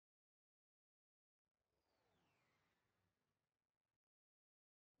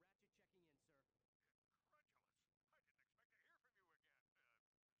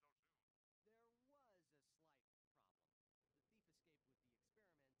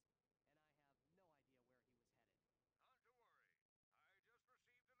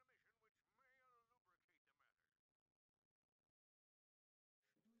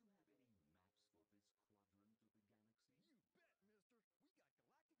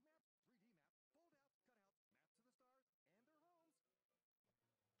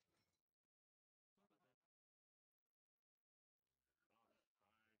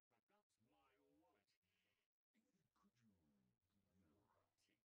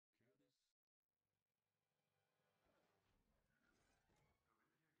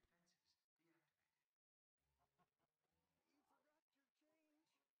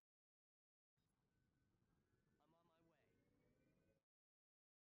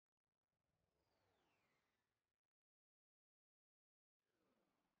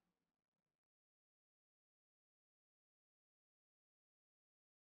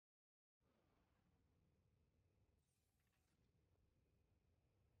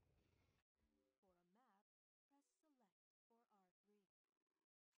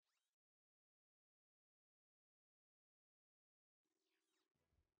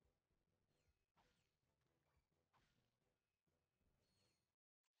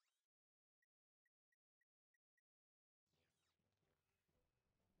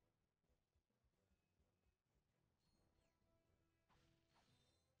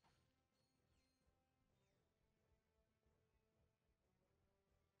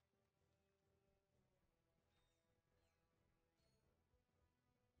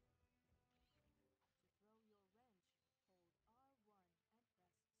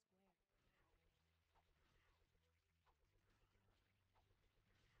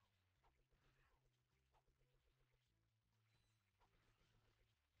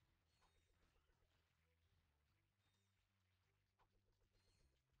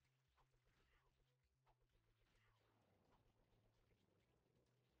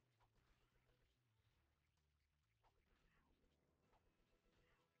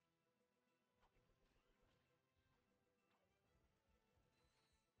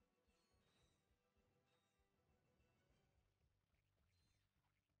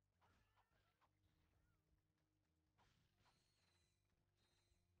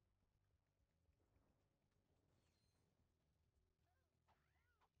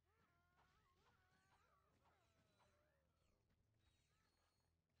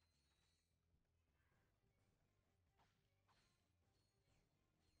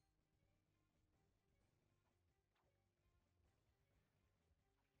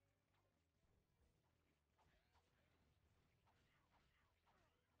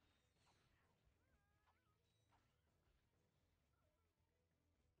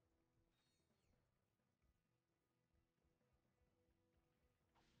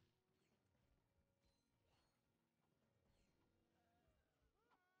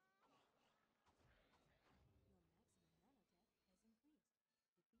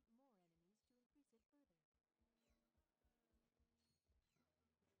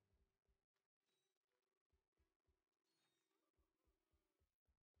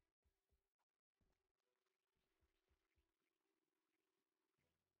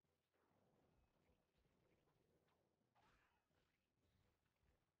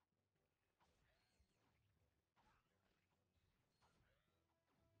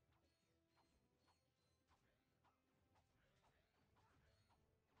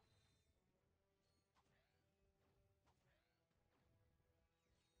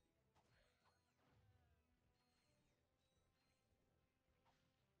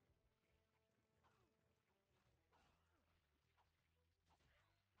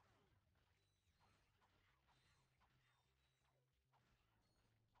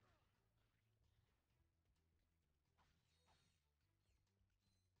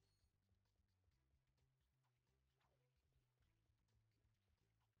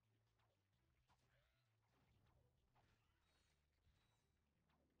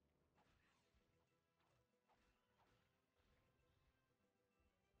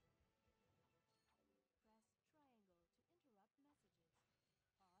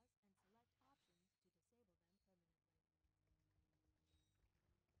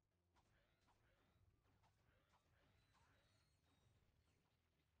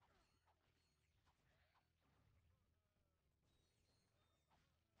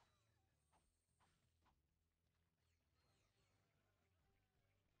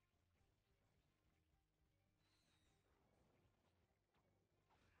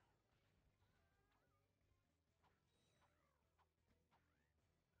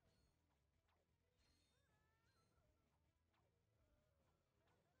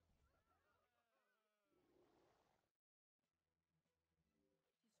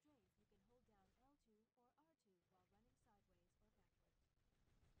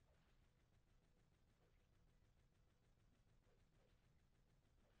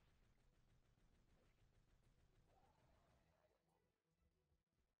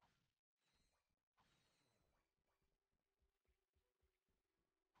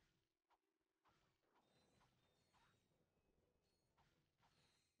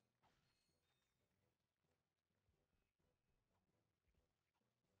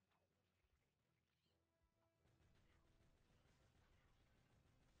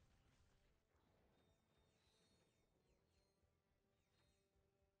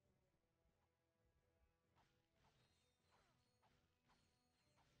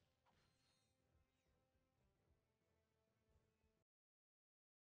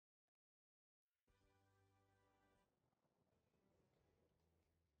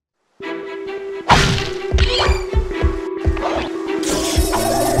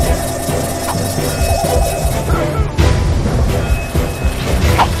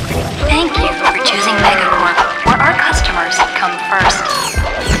Thank you for choosing Megacorp, where our customers come first.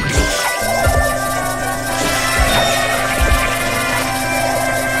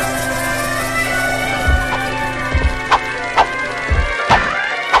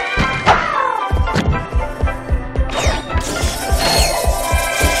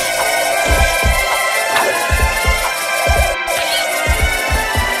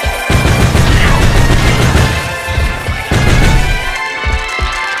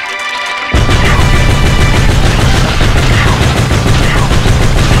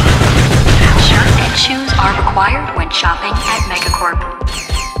 Required when shopping at Megacorp.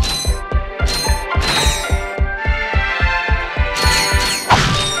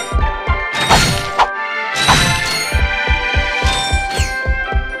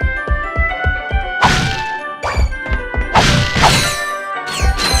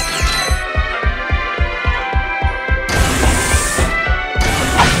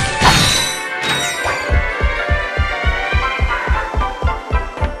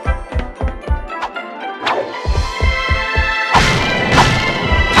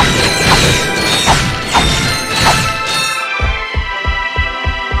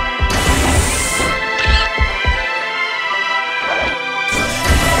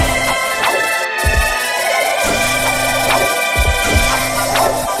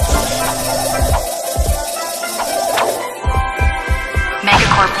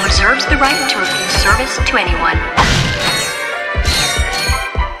 Megacorp reserves the right to refuse service to anyone.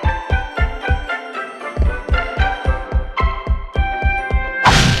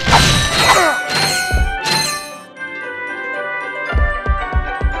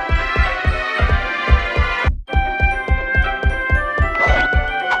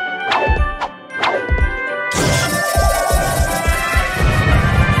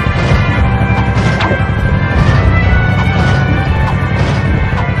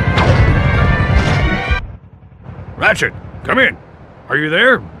 Ratchet, come in. Are you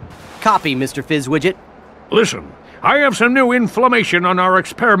there? Copy, Mr. Fizwidget. Listen, I have some new information on our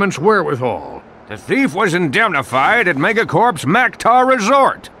experiment's wherewithal. The thief was indemnified at Megacorp's Mactar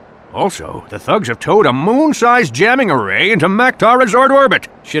Resort. Also, the thugs have towed a moon-sized jamming array into Mactar Resort orbit.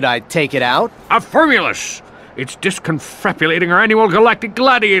 Should I take it out? Affirmulous! It's disconfabulating our annual Galactic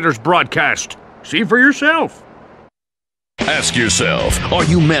Gladiators broadcast. See for yourself. Ask yourself, are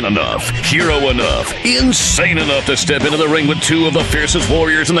you man enough, hero enough, insane enough to step into the ring with two of the fiercest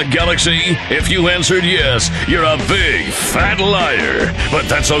warriors in the galaxy? If you answered yes, you're a big, fat liar. But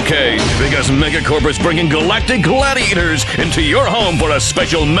that's okay, because Megacorp is bringing Galactic Gladiators into your home for a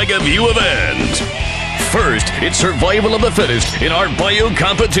special Mega View event. First, it's survival of the fittest in our bio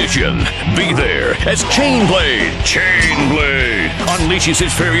competition. Be there as Chainblade unleashes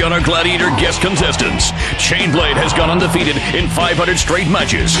his fury on our Gladiator guest contestants. Chainblade has gone undefeated in 500 straight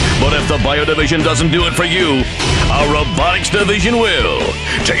matches, but if the bio division doesn't do it for you, our robotics division will.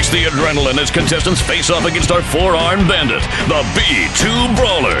 Taste the adrenaline as contestants face off against our four-armed bandit, the Ps2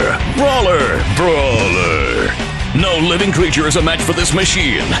 Brawler. No living creature is a match for this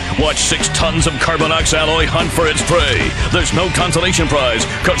machine. Watch 6 tons of Carbonox alloy hunt for its prey. There's no consolation prize,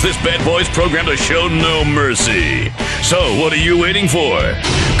 cause this bad boy's programmed to show no mercy. So, what are you waiting for?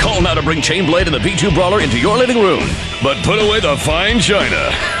 Call now to bring Chainblade and the Ps2 Brawler into your living room. But put away the fine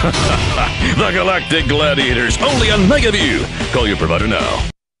china. The Galactic Gladiators, only on Megaview. Call your provider now.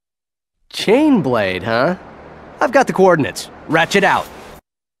 Chainblade, huh? I've got the coordinates. Ratchet out.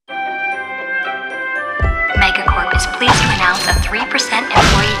 Megacorp is pleased to announce a 3%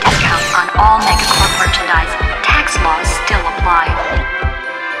 employee discount on all Megacorp merchandise. Tax laws still apply.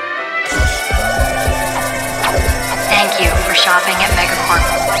 Thank you for shopping at Megacorp.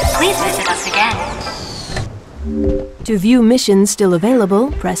 Please visit us again. To view missions still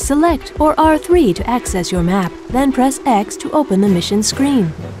available, press Select or R3 to access your map, then press X to open the mission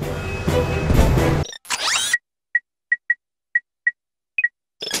screen.